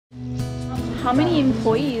How many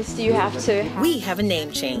employees do you have to have? We have a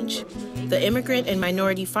name change. The Immigrant and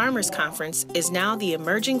Minority Farmers Conference is now the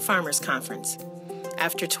Emerging Farmers Conference.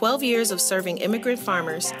 After 12 years of serving immigrant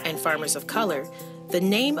farmers and farmers of color, the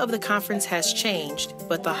name of the conference has changed,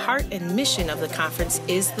 but the heart and mission of the conference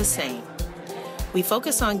is the same. We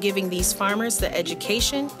focus on giving these farmers the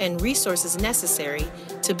education and resources necessary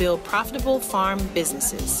to build profitable farm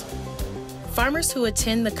businesses. Farmers who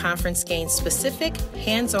attend the conference gain specific,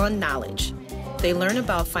 hands-on knowledge. They learn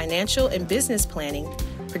about financial and business planning,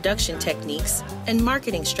 production techniques, and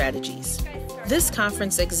marketing strategies. This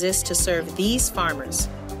conference exists to serve these farmers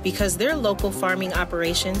because their local farming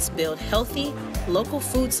operations build healthy, local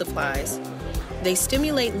food supplies, they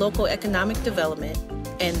stimulate local economic development,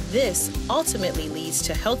 and this ultimately leads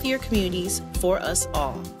to healthier communities for us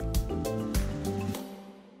all.